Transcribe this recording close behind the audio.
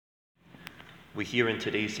We hear in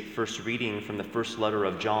today's first reading from the first letter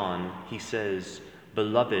of John, he says,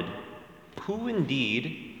 "Beloved, who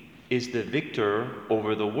indeed is the victor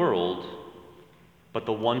over the world, but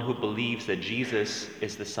the one who believes that Jesus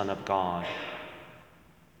is the Son of God?"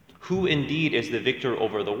 Who indeed is the victor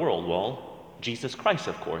over the world? Well, Jesus Christ,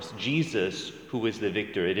 of course. Jesus who is the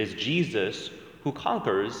victor. It is Jesus who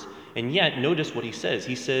conquers. And yet, notice what he says.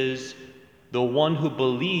 He says, the one who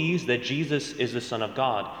believes that Jesus is the Son of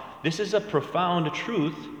God. This is a profound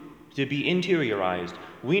truth to be interiorized.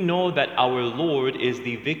 We know that our Lord is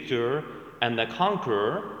the victor and the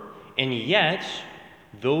conqueror, and yet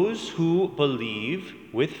those who believe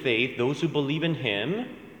with faith, those who believe in him,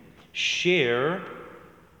 share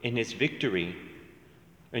in his victory.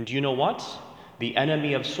 And do you know what? The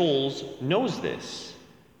enemy of souls knows this.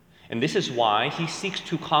 And this is why he seeks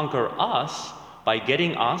to conquer us by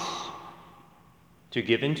getting us to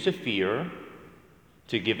give in to fear,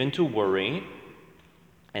 to give in to worry,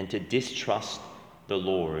 and to distrust the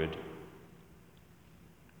Lord.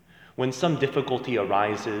 When some difficulty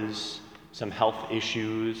arises, some health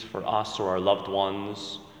issues for us or our loved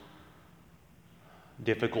ones,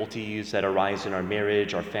 difficulties that arise in our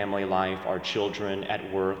marriage, our family life, our children,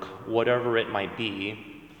 at work, whatever it might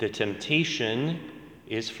be, the temptation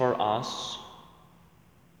is for us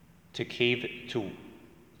to cave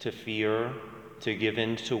to fear, to give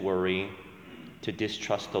in to worry, to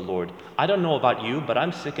distrust the Lord. I don't know about you, but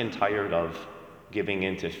I'm sick and tired of giving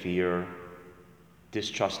in to fear,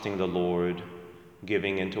 distrusting the Lord,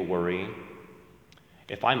 giving in to worry.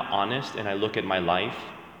 If I'm honest and I look at my life,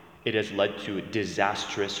 it has led to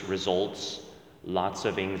disastrous results, lots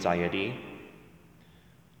of anxiety.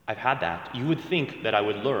 I've had that. You would think that I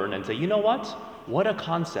would learn and say, you know what? What a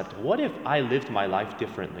concept. What if I lived my life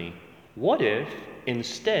differently? What if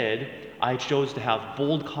instead I chose to have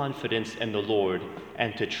bold confidence in the Lord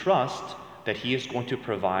and to trust that he is going to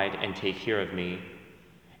provide and take care of me?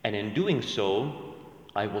 And in doing so,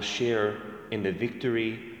 I will share in the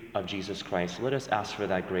victory of Jesus Christ. Let us ask for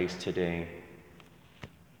that grace today.